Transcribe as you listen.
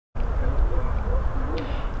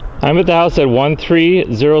I'm at the house at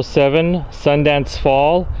 1307 Sundance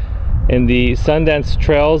Fall in the Sundance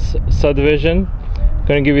Trails subdivision.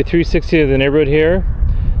 Going to give you a 360 of the neighborhood here.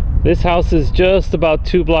 This house is just about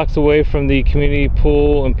 2 blocks away from the community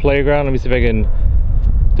pool and playground. Let me see if I can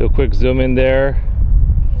do a quick zoom in there.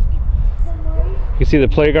 You can see the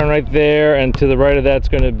playground right there, and to the right of that's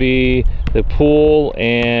going to be the pool,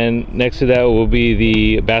 and next to that will be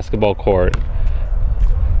the basketball court.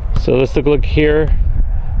 So let's take a look here.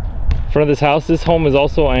 In front of this house, this home is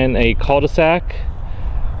also in a cul-de-sac.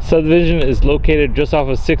 Subdivision is located just off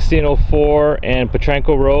of 1604 and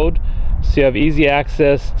Petranco Road, so you have easy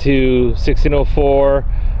access to 1604,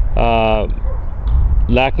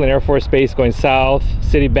 Lackland Air Force Base going south,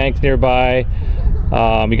 City Bank's nearby.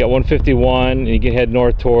 You got 151, and you can head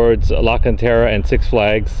north towards La Cantera and Six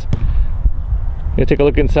Flags. I'm gonna take a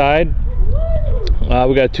look inside. We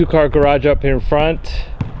got a 2-car garage up here in front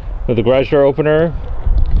with a garage door opener.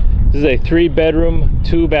 This is a 3-bedroom,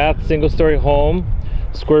 2-bath, single-story home.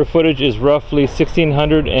 Square footage is roughly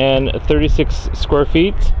 1,636 square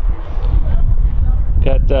feet.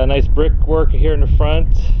 Got nice brickwork here in the front.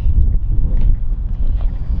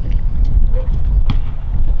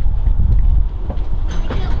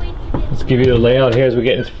 Let's give you the layout here as we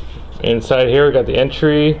get inside here. We got the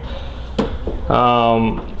entry.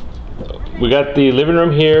 We got the living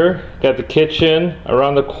room here, got the kitchen.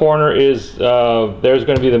 Around the corner is, there's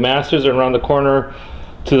going to be the masters, and around the corner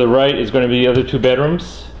to the right is going to be the other 2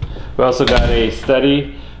 bedrooms. We also got a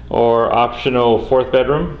study or optional 4th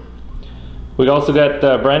bedroom. We also got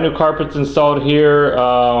brand new carpets installed here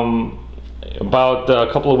about a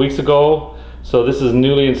couple of weeks ago. So this is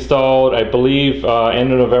newly installed, I believe,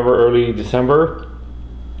 end of November, early December.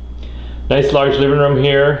 Nice large living room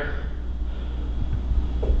here.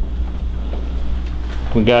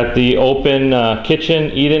 We got the open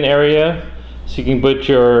kitchen eat-in area, so you can put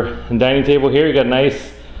your dining table here. You got a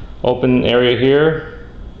nice open area here.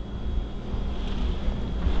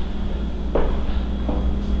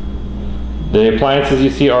 The appliances you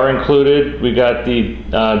see are included. We got the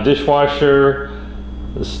dishwasher,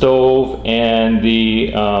 the stove, and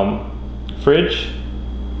the fridge.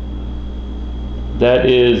 That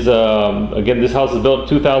is, again, this house is built in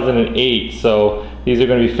 2008, so these are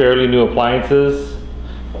going to be fairly new appliances.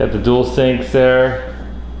 Got the dual sinks there,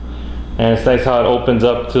 and it's nice how it opens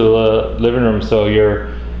up to the living room, so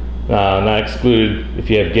you're not excluded. If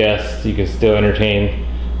you have guests, you can still entertain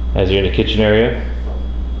as you're in the kitchen area.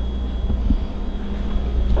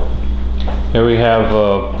 Here we have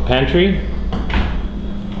a pantry.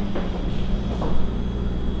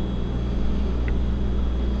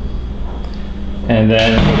 And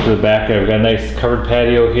then to the back, we've got a nice covered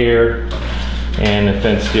patio here and a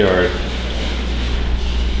fenced yard.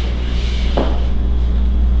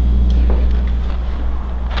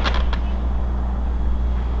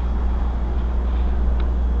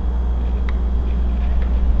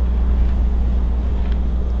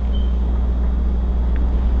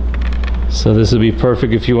 So this would be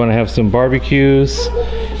perfect if you want to have some barbecues,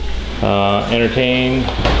 entertain.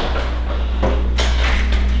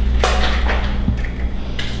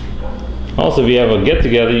 Also, if you have a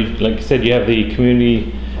get-together, like I said, you have the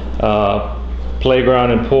community playground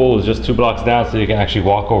and pool is just 2 blocks down, so you can actually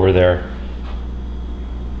walk over there.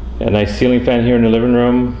 A nice ceiling fan here in the living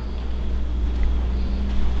room.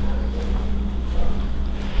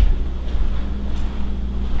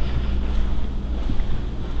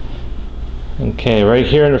 Okay, right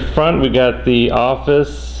here in the front we got the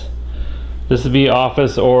office. This would be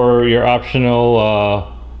office or your optional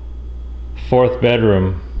 4th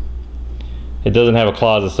bedroom. It doesn't have a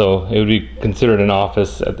closet, so it would be considered an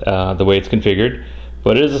office the way it's configured.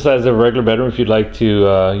 But it is the size of a regular bedroom if you'd like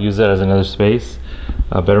to use that as another space,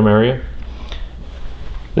 bedroom area.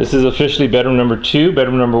 This is officially bedroom number 2.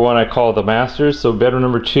 Bedroom number 1 I call the masters. So bedroom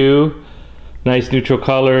number 2, nice neutral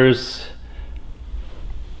colors.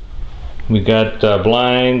 We got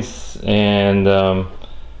blinds and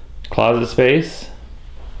closet space.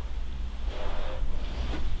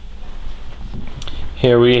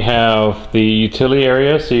 Here we have the utility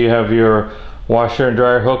area, so you have your washer and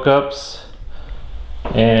dryer hookups,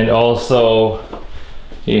 and also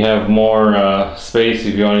you have more space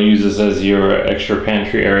if you want to use this as your extra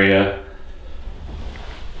pantry area.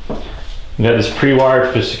 We got this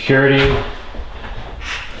pre-wired for security.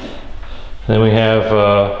 Then we have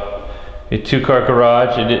a 2-car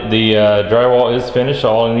garage. The drywall is finished, so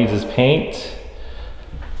all it needs is paint.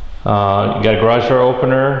 You got a garage door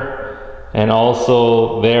opener, and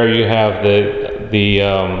also there you have there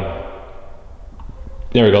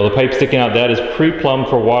we go, the pipe sticking out. That is pre-plumbed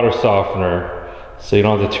for water softener. so you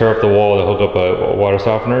don't have to tear up the wall to hook up a water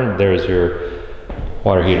softener. There's your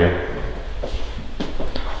water heater.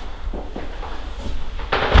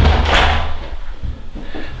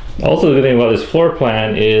 Also, the good thing about this floor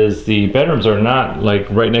plan is the bedrooms are not like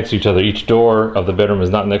right next to each other. Each door of the bedroom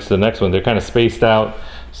is not next to the next one. They're kind of spaced out,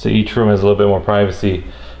 so each room has a little bit more privacy.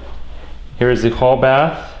 Here's the hall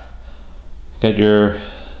bath. Got your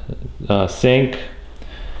sink,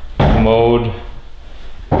 commode,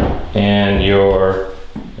 and your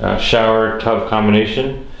shower tub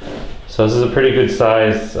combination. So this is a pretty good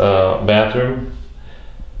size bathroom.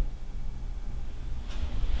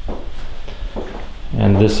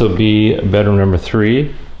 And this will be bedroom number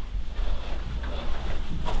 3.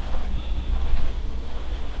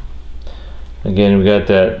 Again, we got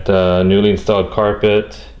that newly installed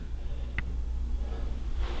carpet.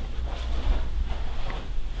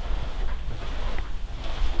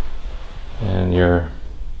 And your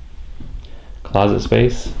closet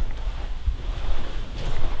space.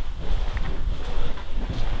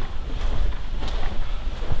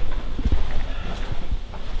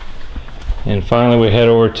 And finally we head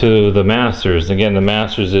over to the masters. Again, the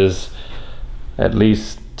masters is at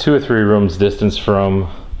least 2 or 3 rooms distance from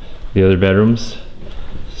the other bedrooms.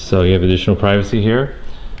 So you have additional privacy here.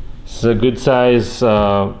 This is a good size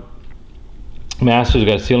master. You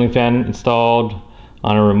got a ceiling fan installed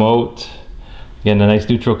on a remote. Again, the nice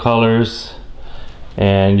neutral colors.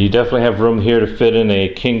 And you definitely have room here to fit in a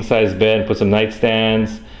king size bed, put some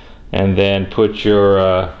nightstands, and then put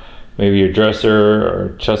your maybe your dresser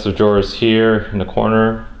or chest of drawers here in the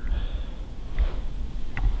corner.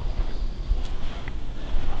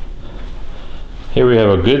 Here we have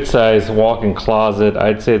a good size walk-in closet.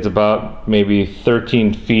 I'd say it's about maybe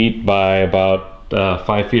 13 feet by about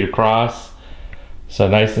 5 feet across. So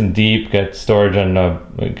nice and deep, got storage on,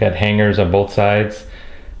 got hangers on both sides.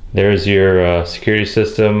 There's your security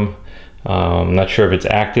system. I'm not sure if it's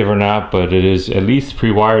active or not, but it is at least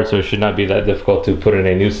pre-wired, so it should not be that difficult to put in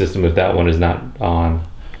a new system if that one is not on.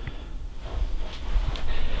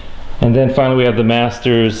 And then finally we have the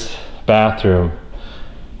master's bathroom.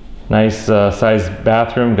 Nice size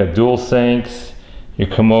bathroom, got dual sinks, your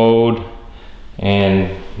commode,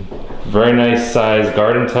 and very nice size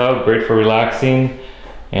garden tub, great for relaxing,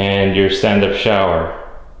 and your stand-up shower.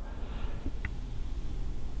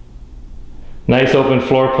 Nice open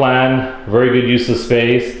floor plan, very good use of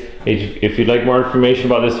space. If you'd like more information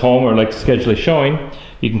about this home or like to schedule a showing,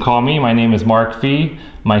 you can call me. My name is Mark Fee.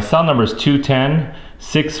 My cell number is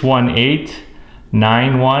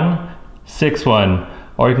 210-618-9161.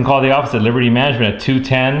 Or you can call the office at Liberty Management at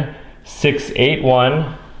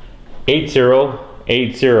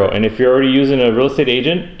 210-681-8080. And if you're already using a real estate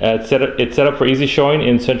agent, it's set up for easy showing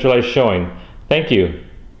and centralized showing. Thank you.